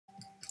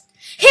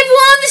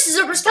this is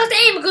Roblox.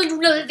 Today I'm going to do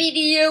another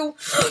video.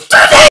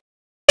 Today!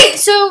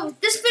 So,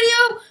 this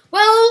video,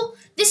 well,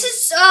 this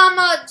is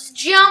a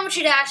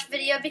Geometry Dash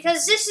video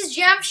because this is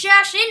Geometry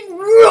Dash in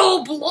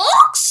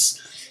Roblox.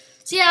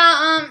 So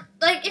yeah,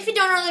 like, if you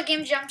don't know the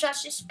game Geometry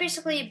Dash, it's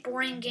basically a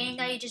boring game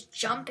that you just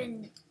jump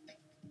and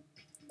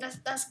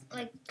that's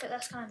kind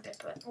of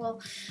it,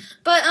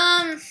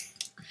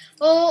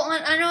 well,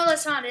 I know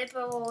that's not it,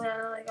 but well,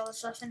 yeah, like all this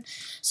stuff. And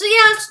so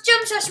yeah, it's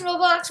Jump Session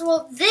Roblox.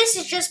 Well, this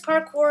is just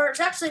parkour. It's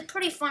actually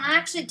pretty fun. I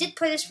actually did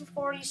play this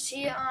before. You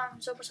see,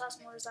 Super Sauce,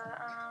 what is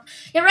that?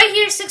 Yeah, right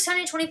here,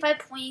 625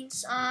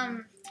 points.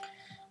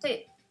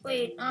 Wait,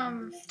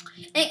 and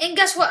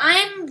guess what?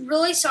 I'm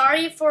really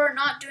sorry for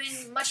not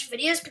doing much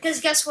videos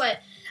because guess what?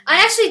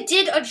 I actually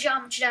did a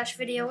Geometry Dash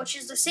video, which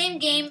is the same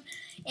game,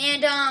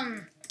 and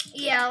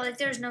yeah, like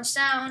there's no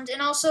sound,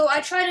 and also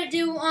I tried to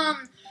do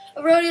a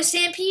Rodeo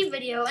Stampede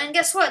video, and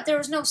guess what? There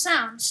was no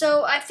sound.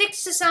 So I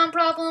fixed the sound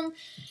problem,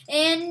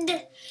 and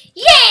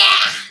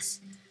yeah!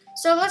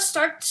 So let's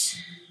start.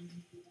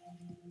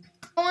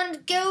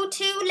 And go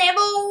to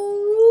level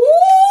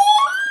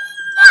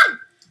 1!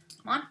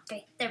 Come on.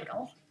 Okay, there we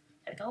go.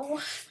 There we go.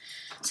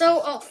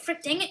 So, oh,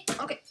 frick, dang it.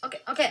 Okay,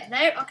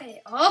 there,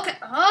 okay.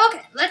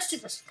 Let's do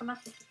this. Come on.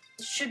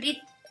 This should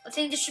be, I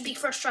think this should be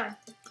first try.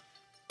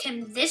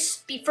 Can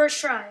this be first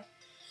try?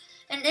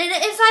 And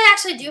if I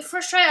actually do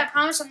first try, I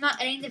promise I'm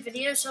not editing the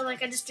video, so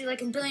like I just do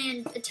like a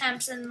billion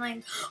attempts and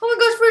like, oh my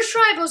gosh, first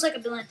try, but it was like a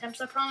billion attempts.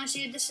 I promise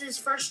you, this is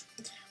first,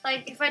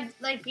 like if I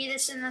like beat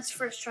this and that's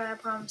first try, I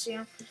promise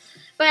you.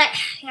 But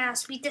yeah,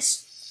 let's beat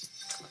this.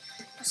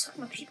 I suck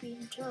my pee-pee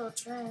until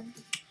it's red.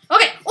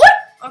 Okay,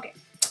 okay.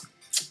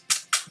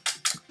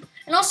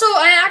 And also,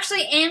 I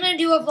actually am gonna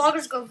do a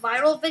Vloggers Go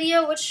Viral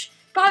video, which you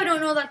probably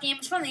don't know that game.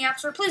 It's from the App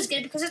Store. Please get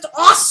it because it's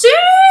awesome.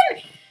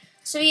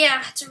 So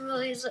yeah, it's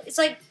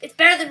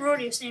better than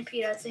Rodeo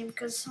Stampede, I think,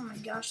 because oh my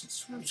gosh,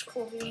 it's such a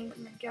cool game.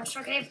 Oh my gosh.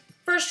 Okay,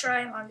 first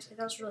try, obviously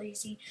that was really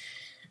easy.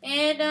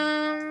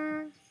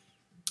 And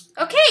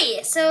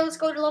okay, so let's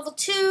go to level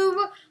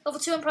 2. Level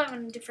 2, I'm probably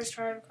gonna do first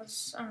try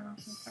because I don't know.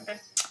 Okay.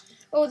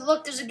 Oh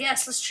look, there's a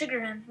guest. Let's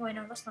trigger him. Wait,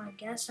 no, that's not a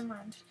guest. Never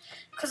mind.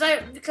 Because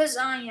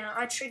yeah,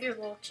 I triggered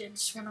little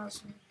kids when I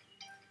was in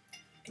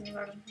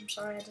kindergarten. I'm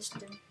sorry, I just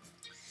didn't.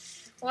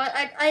 Well,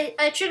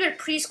 I triggered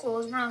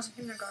preschoolers when I was in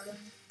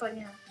kindergarten. But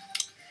yeah,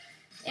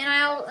 and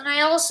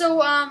I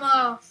also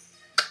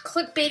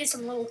clickbaited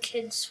some little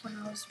kids when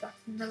I was back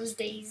in those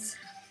days.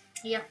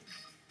 Yeah,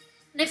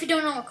 and if you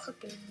don't know what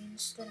clickbait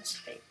means, then it's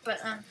fake.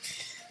 But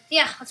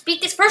yeah, let's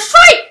beat this first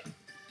try.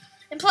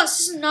 And plus,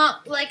 this is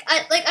not like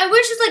I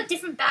wish it's like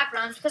different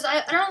backgrounds because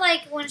I don't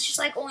like when it's just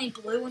like only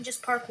blue and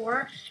just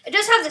parkour. It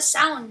does have the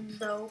sound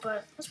though,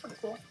 but that's pretty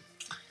cool.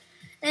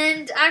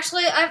 And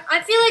actually,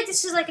 I feel like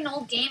this is like an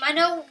old game. I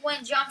know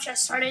when Geometry Dash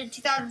started in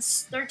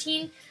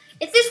 2013.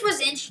 If this was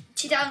in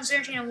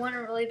 2013, I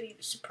wouldn't really be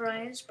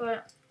surprised,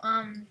 but,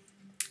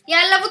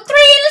 yeah, level 3,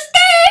 let's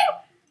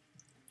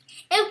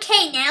go!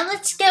 Okay, now,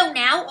 let's go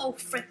now. Oh,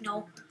 frick,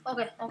 no.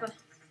 Okay.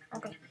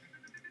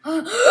 No.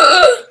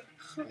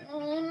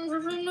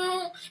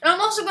 And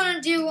I'm also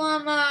gonna do,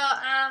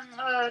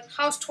 a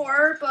house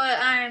tour, but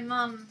I'm,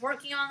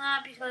 working on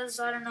that because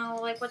I don't know,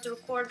 like, what to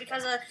record,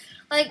 because,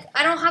 like,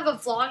 I don't have a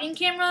vlogging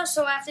camera,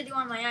 so I have to do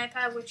on my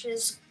iPad, which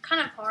is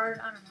kind of hard,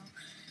 I don't know.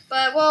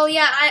 But, well,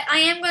 yeah, I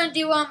am going to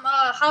do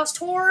a house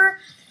tour,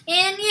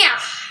 and yeah.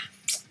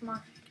 Come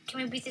on.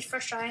 Can we beat this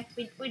first try?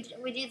 We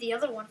did the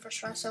other one first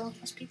try, so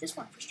let's beat this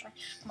one first try.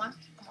 Come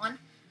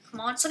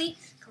on, Sonny.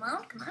 Come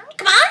on.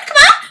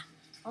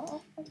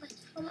 Oh my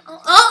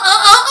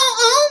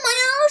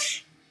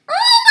gosh.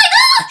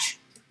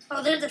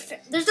 Oh, there's the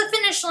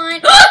finish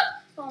line.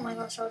 Oh my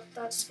gosh,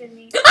 that scared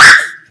me.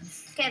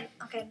 Okay,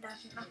 okay,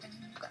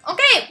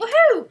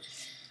 woohoo!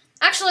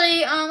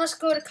 Actually, let's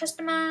go to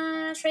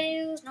customize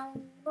trails. No.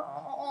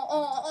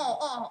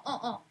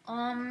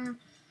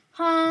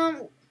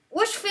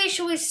 Which phase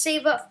should we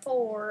save up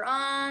for?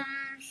 I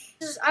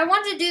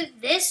want to do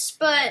this,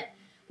 but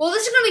well,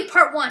 this is gonna be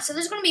part 1. So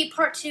there's gonna be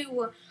part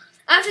 2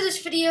 after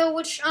this video,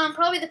 which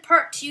probably the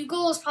part 2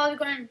 goal is probably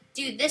gonna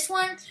do this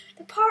one.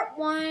 The part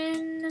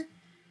 1,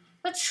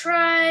 let's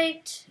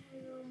try to.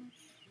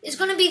 Is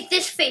gonna be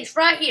this face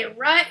right here.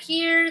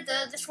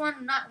 This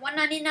one, not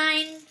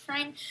 199.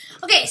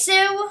 Okay,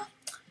 so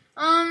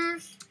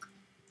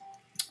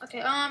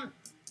okay,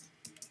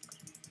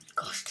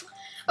 gosh.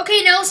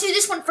 Okay, now let's do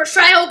this one first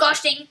try. Oh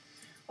gosh, dang.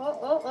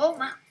 Oh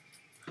my.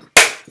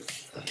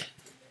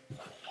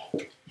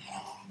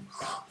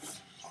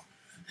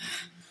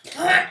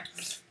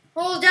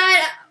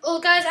 Oh,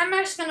 guys, I'm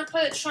actually gonna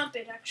play the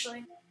trumpet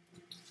actually.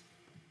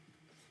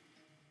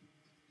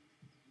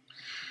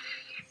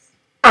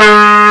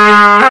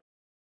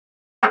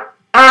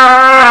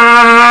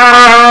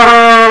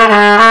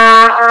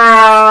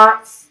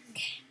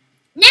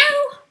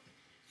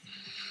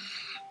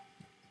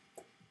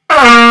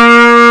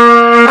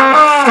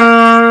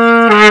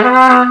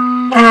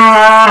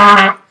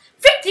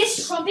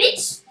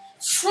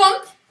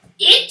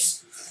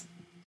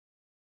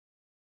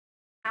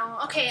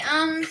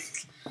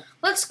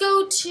 let's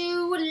go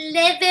to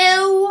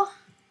level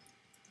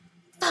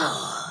 4.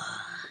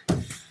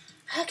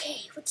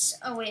 Okay, what's...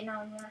 Oh, wait,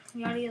 no.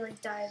 We already,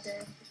 like, died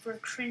there for a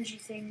cringy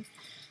thing.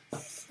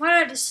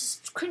 Why are this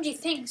cringy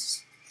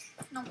things?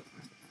 No.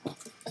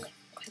 Okay.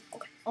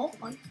 Oh,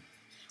 wait.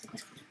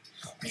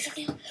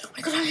 Wait!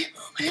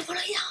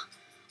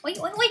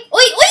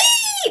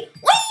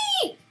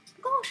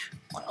 Gosh.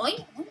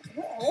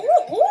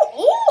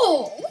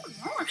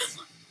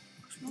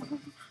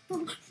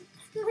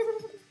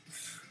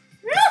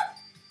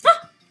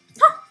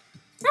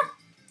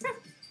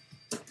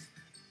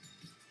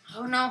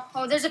 Oh no.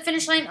 Oh, there's a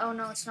finish line. Oh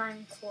no, it's not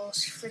even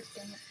close.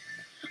 Freaking it.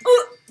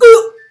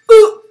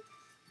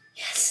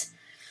 Yes.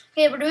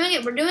 Okay, we're doing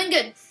it. We're doing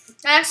good.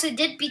 I actually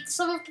did beat this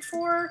level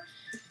before,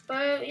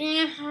 but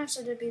yeah, I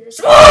actually did beat this.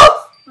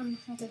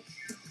 Okay.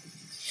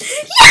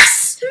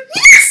 Yes!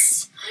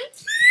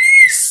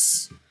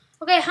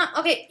 Okay,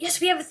 okay.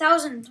 Yes, we have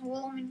 1,000.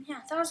 Well, I mean,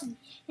 yeah, 1,000.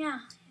 Yeah,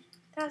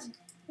 1,000.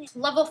 Yeah.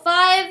 Level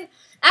 5.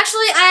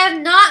 Actually, I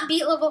have not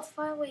beat level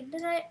 5. Wait,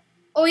 did I?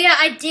 Oh yeah,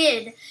 I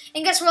did.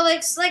 And guess what?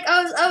 Like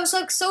I was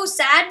like so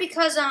sad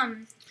because I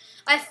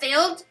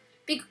failed.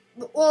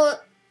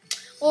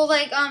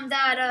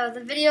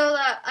 The video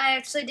that I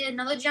actually did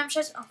another jump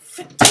shot. Oh,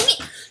 frick, dang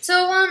it!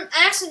 So I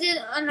actually did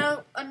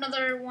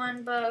another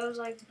one, but it was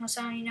like no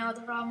sound, you know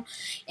the problem.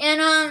 And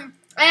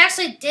I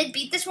actually did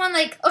beat this one.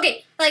 Like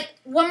okay, like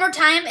one more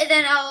time, and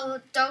then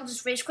I'll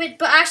just rage quit.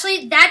 But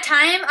actually, that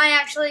time I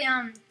actually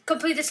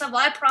completed this level.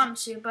 I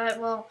promise you. But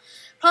well,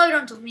 probably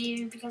don't believe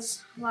me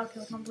because a lot of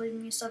people don't believe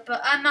me and stuff.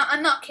 But I'm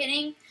not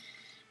kidding.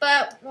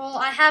 But well,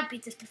 I have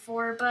beat this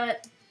before,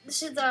 but.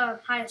 This is the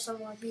highest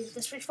level I beat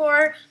this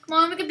before. Come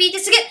on, we can beat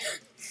this again.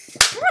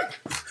 Come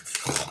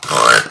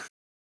on.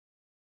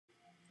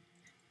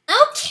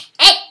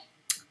 Okay.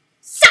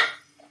 So.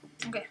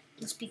 Okay,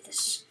 let's beat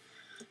this.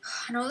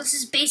 I know this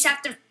is base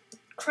after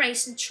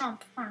Christ and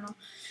Trump. I don't know.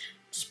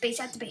 Just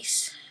base at the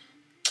base.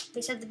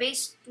 Base at the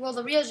base. Well,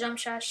 the real jump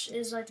shash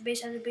is like the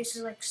base at the base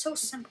is like so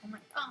simple. I'm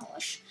like,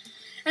 gosh.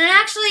 And I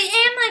actually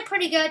am like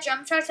pretty good at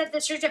jump shots at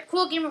the search up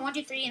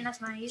CoolGamer123, and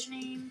that's my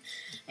username.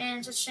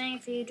 And such thing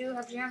if you do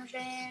have jump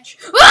dash.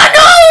 Oh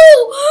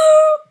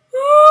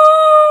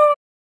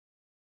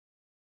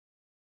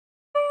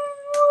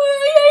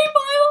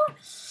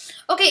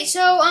no! Okay,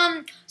 so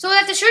we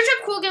have to search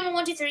up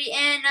CoolGamer123,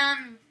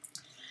 and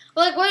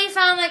like what you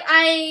found, like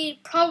I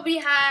probably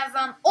have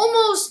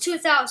almost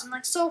 2,000,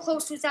 like so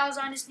close to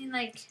 2,000. I just need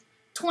like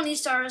 20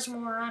 stars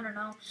more. I don't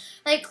know,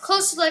 like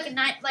close to like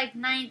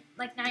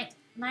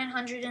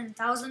 900 and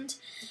 1,000,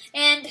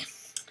 and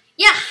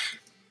yeah.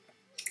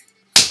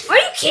 Are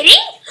you kidding?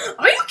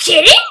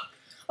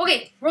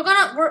 Okay, we're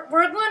gonna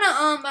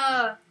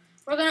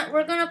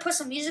put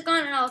some music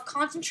on, and I'll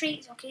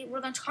concentrate. Okay, we're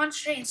gonna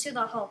concentrate and see if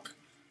that'll help.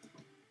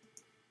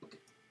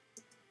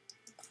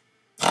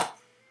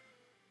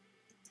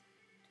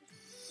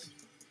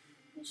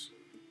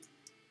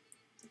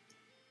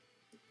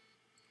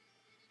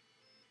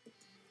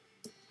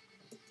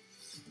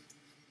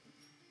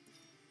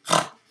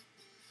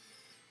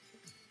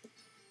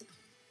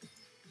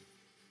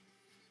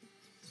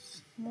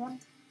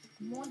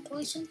 Come on,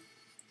 poison.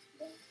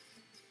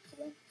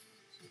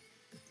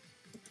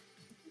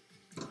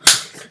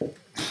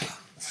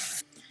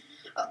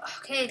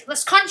 Okay,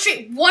 let's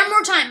concentrate one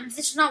more time. If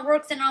this does not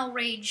work, then I'll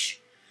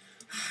rage.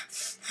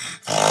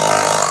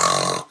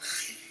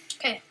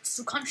 Okay,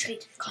 so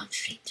concentrate.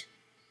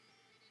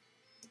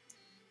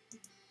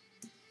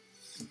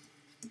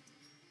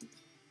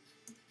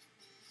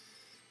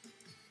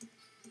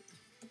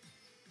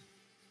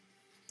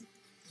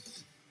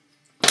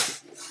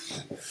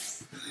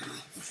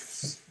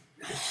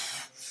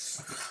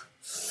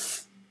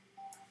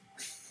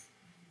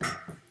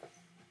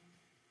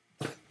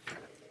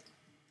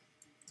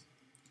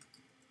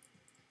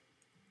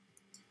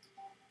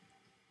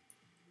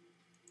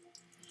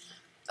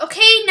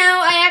 Okay,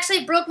 now I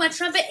actually broke my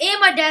trumpet and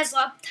my dad's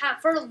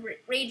laptop for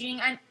raging.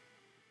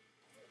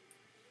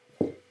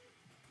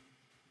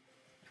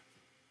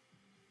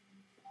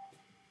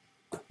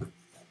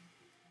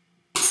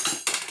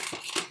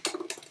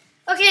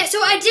 Okay, so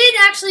I did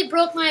actually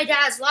broke my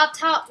dad's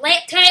laptop,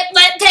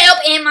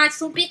 and my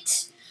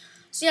trumpet.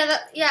 So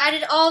yeah, I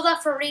did all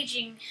that for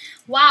raging.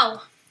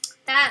 Wow,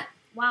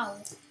 wow.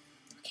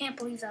 I can't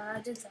believe that I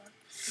did that.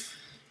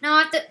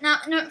 No.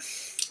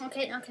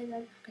 Okay, no.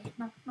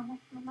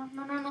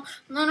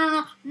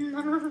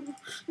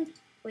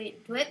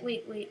 Wait.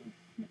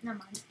 Never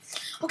mind.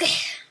 Okay.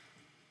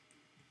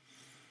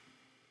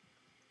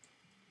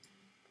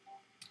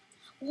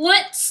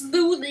 Let's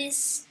do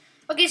this.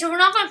 Okay, so we're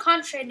not gonna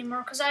concentrate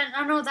anymore because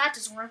I know that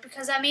doesn't work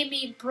because that made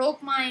me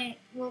broke my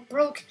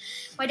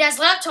dad's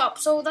laptop,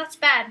 so that's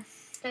bad.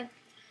 Okay.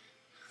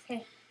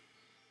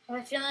 I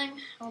have a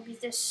feeling I'll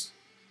beat this.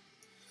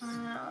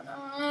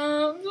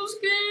 I'm so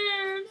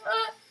scared.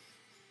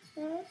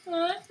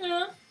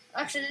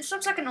 Actually, this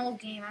looks like an old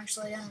game.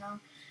 Actually, I don't know.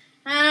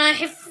 I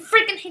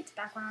freaking hate the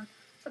background.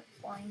 It's like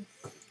boring.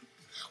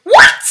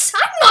 What?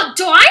 I'm not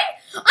dying.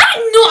 I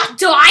did not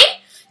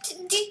die.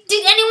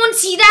 Did anyone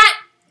see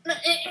that?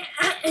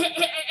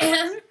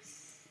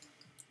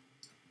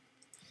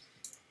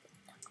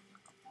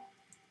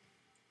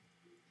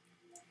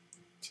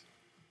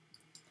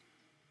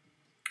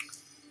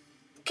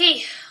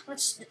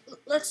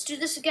 let's do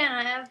this again.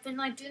 I have been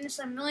like doing this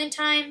a million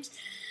times,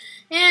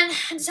 and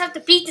I just have to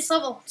beat this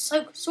level. It's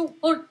like so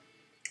hard,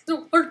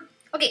 so hard.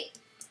 Okay,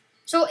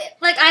 so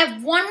like I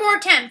have one more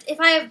attempt. If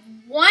I have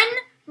one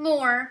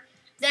more,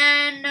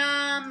 then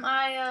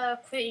I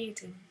quit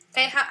YouTube.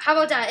 Okay, how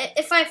about that?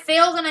 If I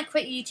fail, then I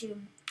quit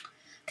YouTube.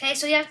 Okay,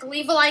 so you have to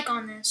leave a like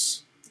on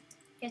this.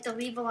 You have to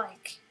leave a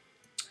like.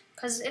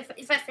 Because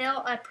if I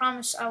fail, I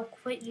promise I'll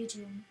quit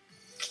YouTube.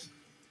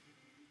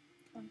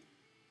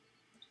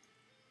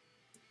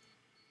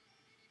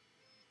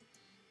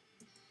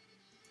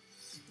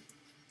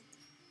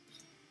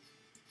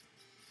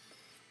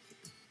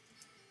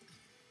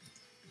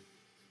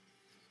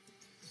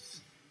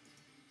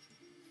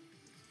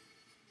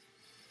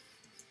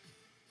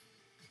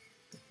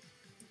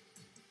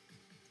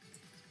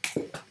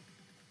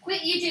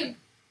 Quit YouTube.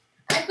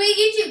 I quit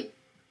YouTube.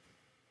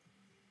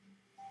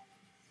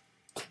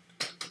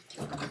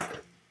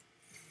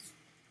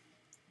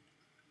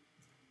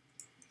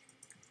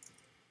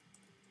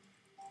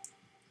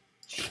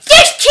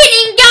 Just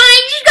kidding,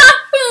 guys. You got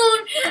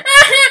food.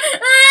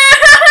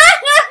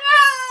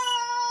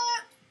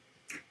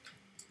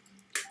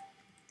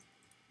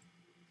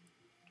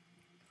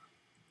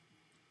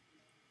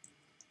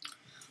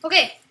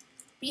 Okay,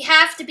 we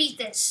have to beat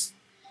this.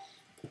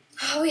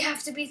 Oh, we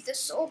have to beat this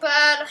so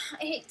bad.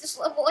 I hate this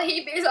level. I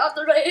hate these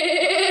after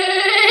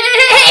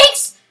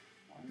days.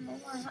 No, I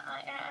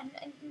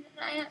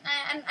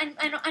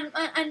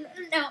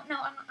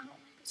don't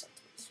like this.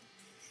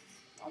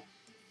 Oh,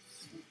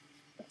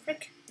 the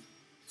frick.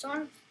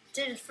 Someone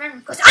did a friend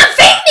request. I'm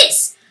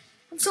famous!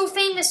 I'm so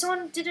famous.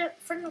 Someone did a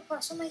friend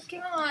request. Oh my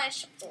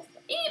gosh. I'm so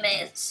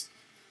famous.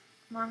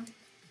 Come on.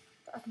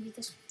 I can beat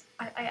this.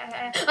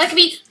 I can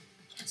beat.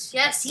 Yes,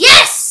 yes,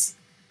 yes!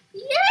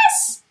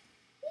 Yes!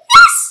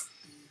 Yes!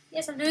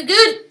 Yes, I'm doing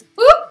good.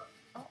 Whoop.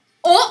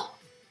 Oh!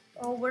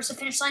 Oh, where's the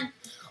finish line?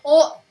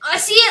 Oh, I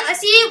see it. I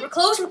see it. We're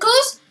close. We're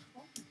close.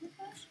 Oh my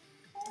gosh.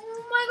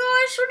 Oh my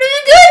gosh. We're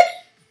doing good.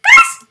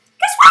 Guys,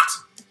 guess what?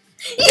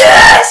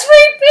 Yes, we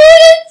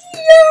beat it.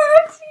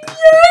 Yes,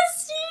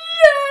 yes,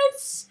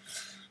 yes.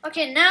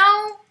 Okay,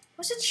 now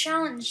what's the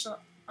challenge?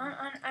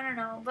 I don't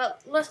know,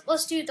 but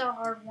let's do the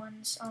hard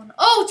ones.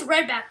 Oh, it's a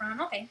red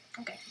background. Okay.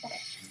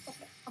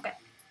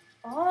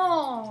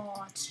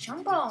 Oh, it's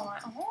jumbo.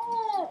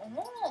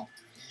 Oh.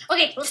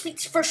 Okay, let's beat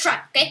this first try.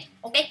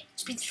 Okay,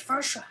 let's beat this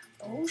first try.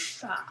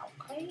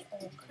 Okay.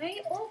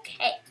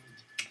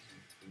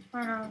 I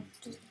don't know.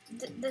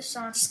 This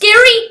sounds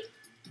scary.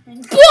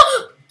 And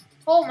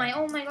oh my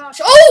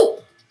gosh.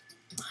 Oh,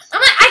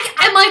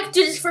 I might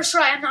do this first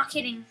try. I'm not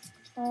kidding.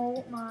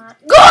 Oh my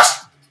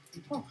gosh.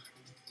 Oh.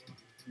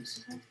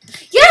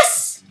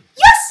 Yes.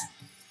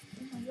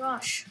 Oh my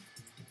gosh.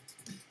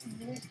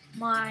 Oh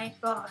my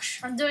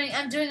gosh. I'm doing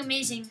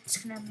amazing.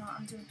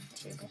 I'm doing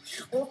terrible.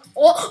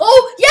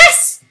 Oh,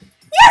 yes!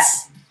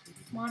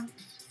 Come on,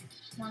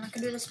 I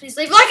can do this. Please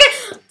leave like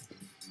it.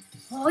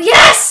 Oh,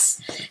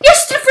 yes!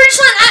 Yes, the finish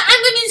line.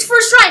 I'm gonna do this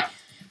first try.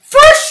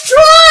 First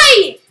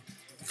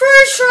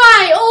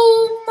try!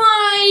 Oh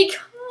my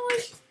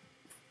gosh.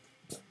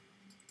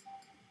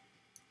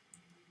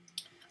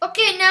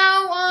 Okay,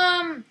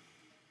 now,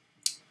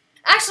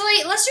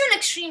 actually, let's do an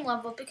extreme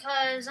level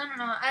because, I don't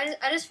know, I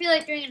just feel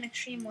like doing an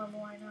extreme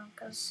level right now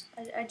because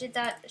I did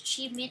that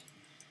achievement.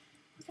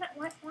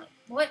 What?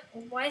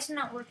 Why is it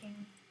not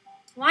working?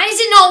 Why is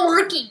it not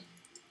working?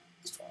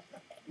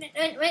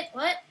 Wait,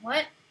 what?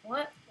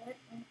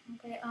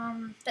 Okay,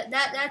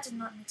 that did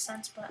not make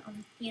sense, but,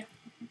 yeah.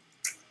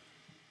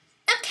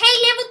 Okay,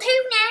 level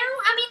 2 now.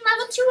 I mean,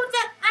 level 2 of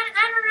that, I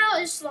don't know,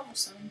 it's level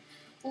 7.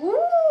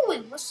 Ooh,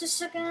 wait, what's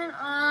this again?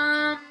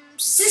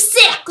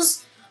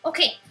 6.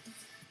 Okay.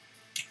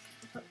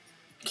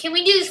 Can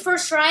we do this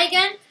first try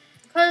again?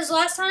 Because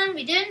last time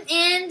we didn't,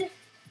 and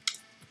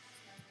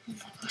oh my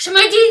gosh, am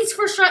I doing this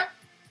first try?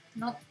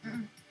 Nope.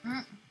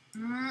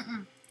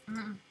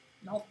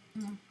 Nope.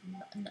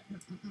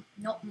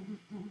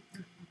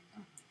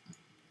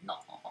 No.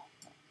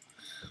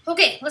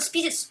 Okay, let's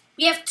beat this.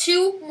 We have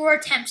 2 more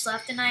attempts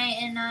left,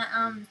 and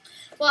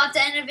well, at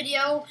the end of the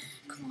video,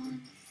 come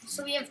on.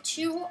 So we have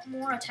 2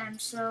 more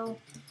attempts. So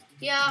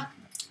yeah,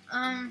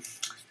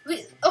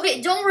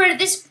 okay, don't worry.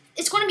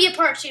 It's going to be a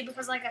part 2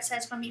 because, like I said,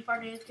 it's going to be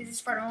part 2 because it's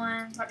part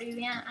 1, part 2.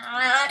 Yeah.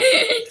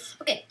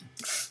 Okay.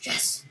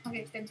 Yes.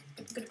 Okay. Good.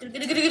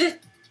 Okay.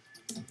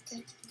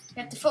 You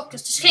have to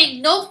focus. Just kidding.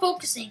 No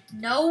focusing.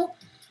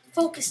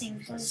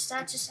 Because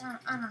that just I'm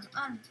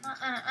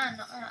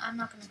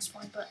not going to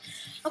explain. But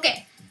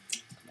okay.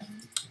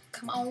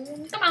 Come on.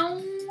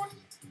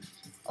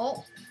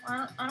 Oh,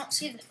 I don't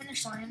see the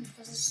finish line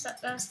because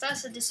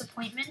that's a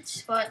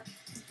disappointment. But.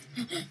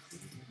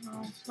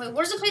 No. Wait,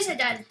 where's the place I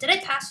died? Did I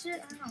pass it?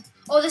 I don't know.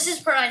 Oh, this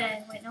is where I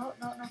died. Wait, no.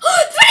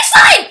 Finish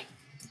line!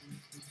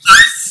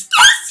 Yes!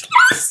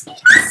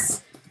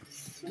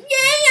 Yay,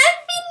 I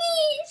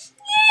finished!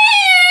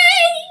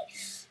 Yay!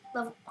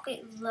 Level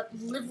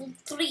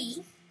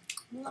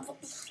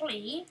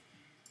 3.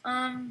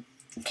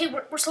 Okay,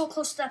 we're so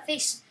close to that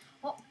face.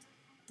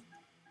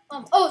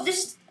 Oh,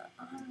 this is.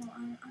 I don't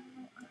know.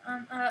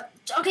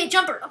 Okay,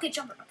 jumper. Okay,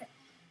 jumper. Okay.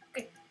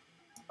 Okay.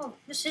 Oh,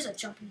 this is a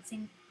jumping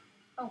thing.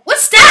 Oh,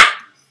 what's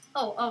that?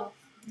 Oh.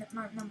 No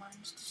mind.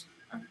 It's just,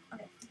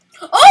 okay.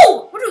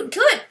 Oh, we're doing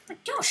good. Oh my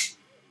gosh.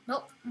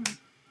 Nope. We're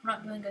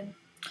not doing good.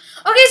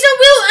 Okay, so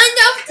we'll end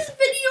off this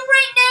video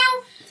right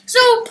now. So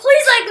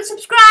please like and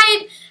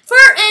subscribe.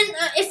 And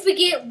if we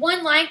get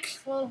 1 like,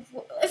 well,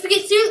 if we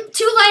get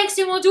two likes,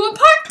 then we'll do a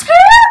part 2.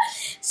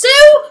 So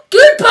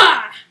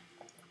goodbye.